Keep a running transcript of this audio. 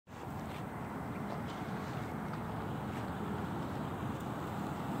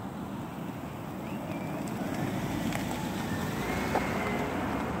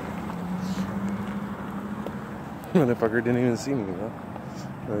Motherfucker didn't even see me, you know?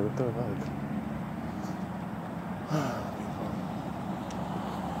 Like, what the fuck?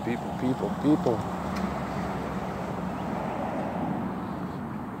 People.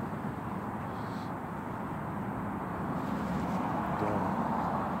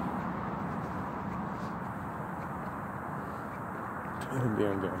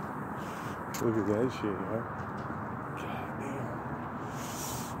 Damn. Look at that shit, huh? God damn.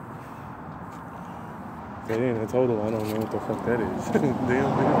 That ain't a total, I don't know what the fuck that is.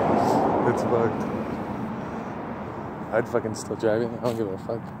 Damn, that's fucked. I'd fucking still drive it, I don't give a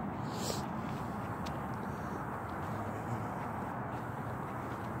fuck.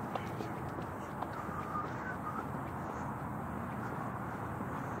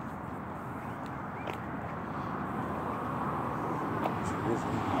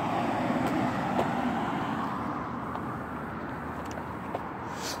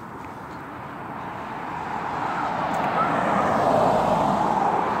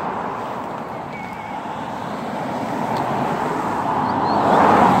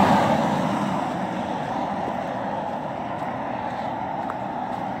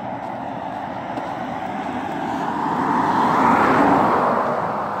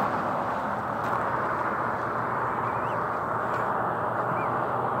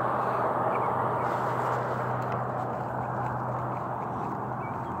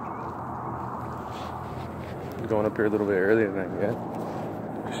 Going up here a little bit earlier than that, yeah?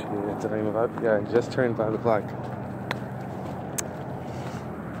 Shit, it's not even about, yeah, I just turned 5 o'clock.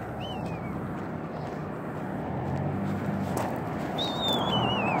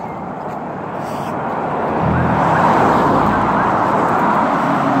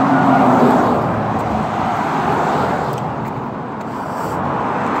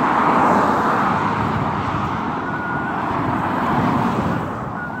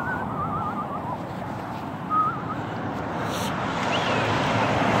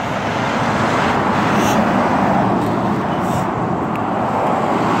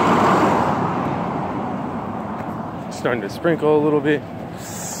 Starting to sprinkle a little bit.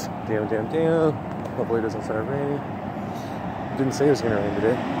 Damn. Hopefully it doesn't start raining. Didn't say it was gonna rain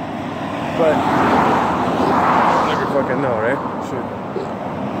today. But never fucking know, right? Shit.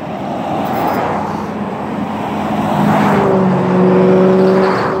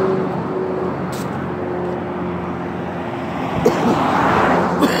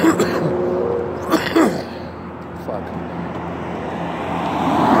 Fuck.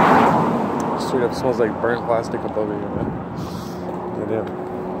 Straight up smells like burnt plastic above it, man. Goddamn.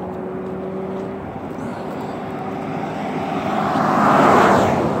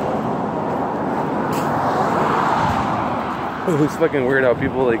 It's fucking weird how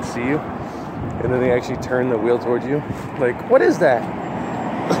people like see you and then they actually turn the wheel towards you. Like, what is that?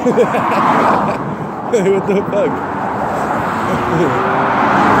 What the fuck?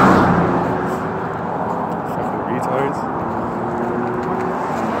 Fucking retards.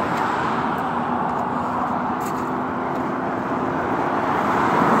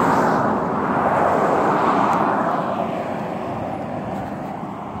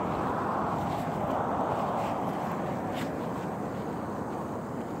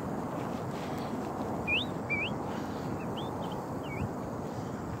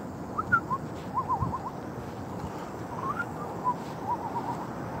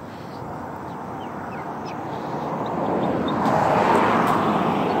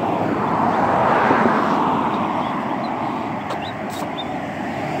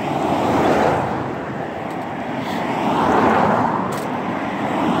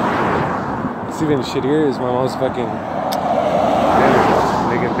 Even shittier is my mom's fucking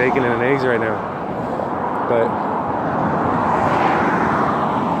making bacon and eggs right now, but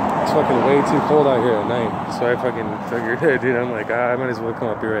it's fucking way too cold out here at night, so I fucking figured, dude, I'm like, I might as well come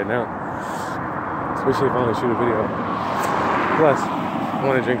up here right now, especially if I want to shoot a video. Plus, I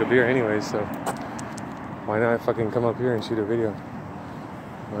want to drink a beer anyway, so why not fucking come up here and shoot a video?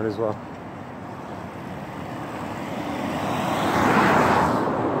 Might as well.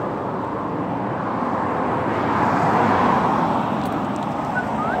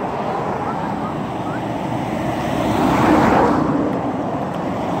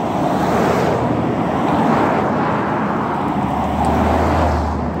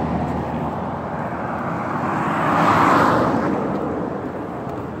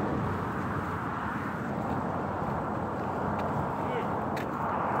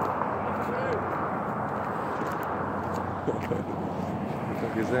 What the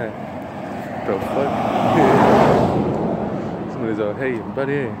fuck is that? The fuck? Somebody's out, hey,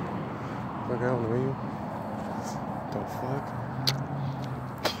 buddy. Fuck out on the radio. The fuck?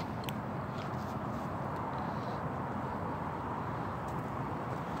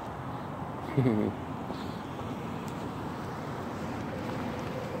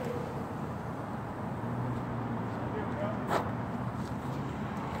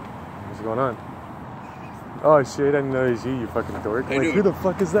 What's going on? Oh shit, I didn't know it was you, you fucking dork. Hey, like, dude. who the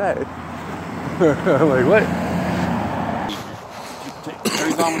fuck is that? I'm like, what?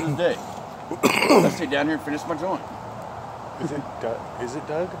 30 kilometers a day. Let's stay down here and finish my joint. Is it Doug? Is it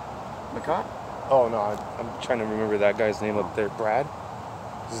Doug? The cop? Oh no, I'm trying to remember that guy's name up there. Brad?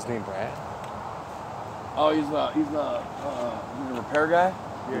 Is his name Brad? Oh, he's a repair guy.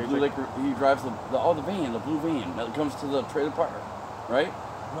 Yeah, The blue he drives the van, the blue van that comes to the trailer park, right?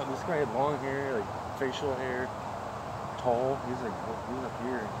 No, this guy had long hair, like facial hair, tall. He's up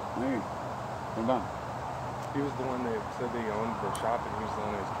here. Hey, what about? He was the one that said they owned the shop, and he was the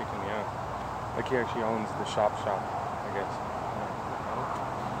one that was kicking me out. Like he actually owns the shop, I guess.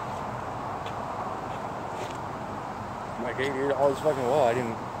 I'm like, hey, dude, all this fucking wall, I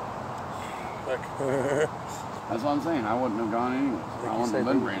didn't. Like, That's what I'm saying. I wouldn't have gone anyways. Like I you wanted the said,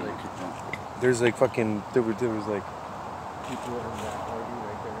 mud dude, brand like- kicked on. there's like fucking, there was like people in that RV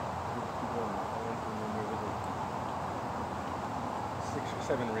right there. There's people in that one, and then there was like 6 or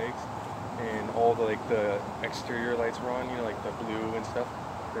 7 rigs, and all the like the exterior lights were on, you know, like the blue and stuff.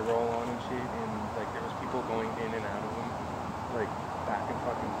 They were all on and shit, and like there was people going in and out of them, like back and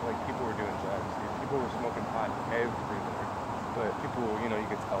fucking, like people were doing drugs. Dude. People were smoking pot everywhere, but people, you know, you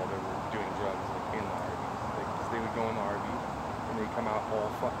could tell they were doing drugs like in the RVs. Like 'cause they would go in the RV and they'd come out all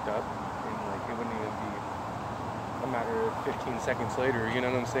fucked up, and like it wouldn't even be a matter of 15 seconds later. You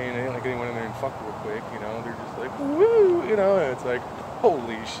know what I'm saying? It ain't like they went in there and fucked real quick. You know, they're just like woo, you know, and it's like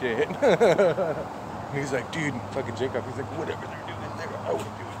holy shit. And he's like, dude, fucking Jacob. He's like, whatever they're doing there, I would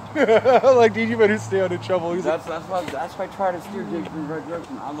do it. I'm like, dude, you better stay out of trouble. He's That's why I try to steer Jake in the right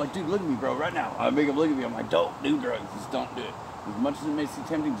direction. I'm like, dude, look at me, bro, right now. I make him look at me. I'm like, don't do drugs. Just don't do it. As much as it may seem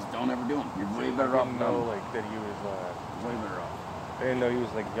tempting, just don't ever do them. You're way better off. I didn't know like that he was. Way better off. I didn't know he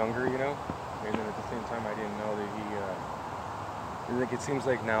was like younger, you know. And then at the same time, I didn't know that he. Like it seems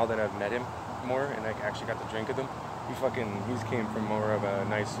like now that I've met him more and like actually got to drink with him, he's came from more of a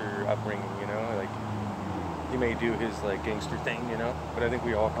nicer upbringing, you know. Like he may do his like gangster thing, you know. But I think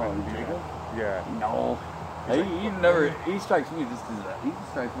we all kind of do. Jacob? Yeah. No. He's He, like, he never. He strikes me just as a. He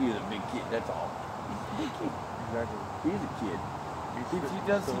strikes me as a big kid. That's all. He's a big kid. Exactly. He's a kid. He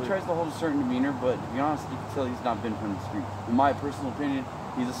Silly. tries to hold a certain demeanor, but to be honest, you can tell he's not been from the streets. In my personal opinion,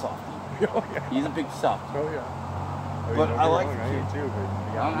 he's a softie. Oh yeah. He's a big softie. Oh yeah. Oh, But don't I get me like wrong, the I kid. do too, but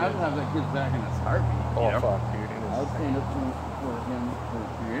yeah. I don't have that kid's back in his heartbeat. Oh you know? fuck, dude. It I would is. stand up to him for him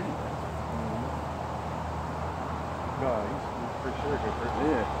for anything. No, he's for sure a good person.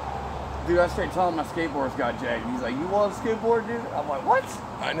 Yeah. Dude, I straight tell him my skateboard's got jagged. He's like, you want a skateboard, dude? I'm like, what?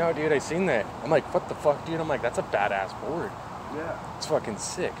 I know, dude. I seen that. I'm like, what the fuck, dude? I'm like, that's a badass board. Yeah. It's fucking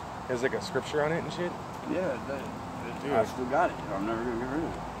sick. There's like a scripture on it and shit, Yeah, Dude. I still got it. I'm never going to get rid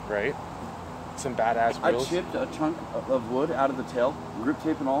of it. right? Some badass I wheels. chipped a chunk of wood out of the tail, grip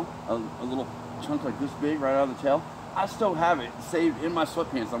tape and all, a little chunk like this big right out of the tail. I still have it saved in my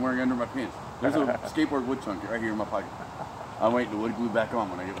sweatpants I'm wearing under my pants. There's a skateboard wood chunk right here in my pocket. I'm waiting to wood glue back on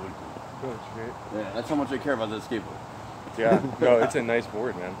when I get wood glue. Oh shit. Yeah, that's how much I care about that skateboard. Yeah. No, it's a nice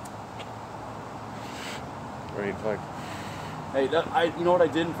board, man. I mean, fuck. Hey, you know what I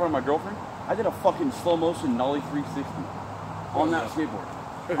did in front of my girlfriend? I did a fucking slow motion nollie 360 on that skateboard.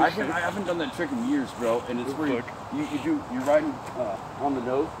 I haven't done that trick in years, bro. And it's where you're riding on the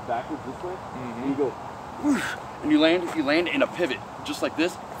nose backwards this way, and you go, whoosh, and you land in a pivot just like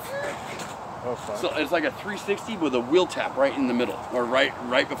this. Oh fuck. So it's like a 360 with a wheel tap right in the middle, or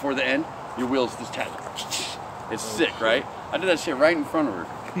right before the end. Your wheels just tap. It's sick, right? I did that shit right in front of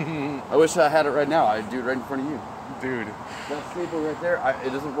her. I wish I had it right now. I'd do it right in front of you. Dude. That skateboard right there, it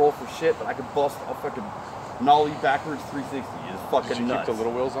doesn't roll for shit, but I could bust a fucking nollie backwards 360. It's fucking Did you nuts. keep the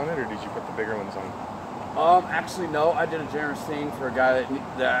little wheels on it, or did you put the bigger ones on? Actually, no. I did a generous thing for a guy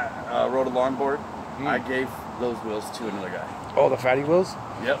that rode a longboard. I gave those wheels to another guy. Oh, the fatty wheels?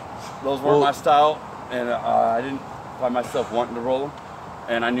 Yep. Those weren't my style, and I didn't find myself wanting to roll them.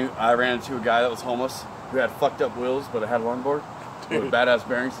 And I ran into a guy that was homeless who had fucked up wheels, but had a longboard with badass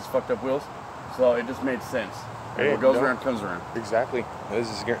bearings, his fucked up wheels. So it just made sense. And Hey, what goes no. around comes around. Exactly. I was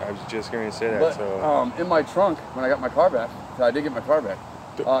just going to say that. But so. in my trunk, when I got my car back, 'cause I did get my car back.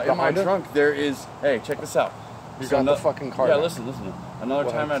 The In my Honda? trunk, there is. Hey, check this out. You So got the ano- fucking car Yeah, back. listen. Another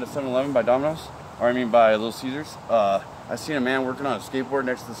What? time at a 7-Eleven by Domino's, by Little Caesars, I seen a man working on a skateboard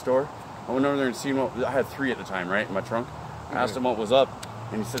next to the store. I went over there and seen I had 3 at the time, right, in my trunk. I asked him what was up,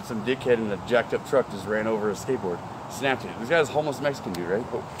 and he said some dickhead in a jacked up truck just ran over a skateboard, snapped it. This guy's a homeless Mexican dude, right?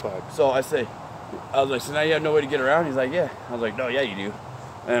 Oh fuck. So I was like, so now you have no way to get around? He's like, yeah. I was like, no, yeah, you do.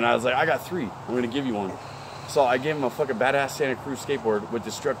 And I was like, I got 3. I'm gonna give you one. So I gave him a fucking badass Santa Cruz skateboard with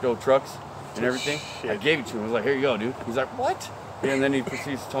Destructo trucks and everything. I gave it to him. I was like, here you go, dude. He's like, what? And then he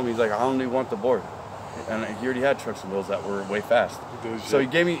proceeds to tell me, he's like, I only want the board. And he already had trucks and wheels that were way fast. So he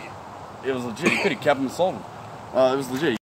gave me, it was legit. He could have kept them and sold them. It was legit.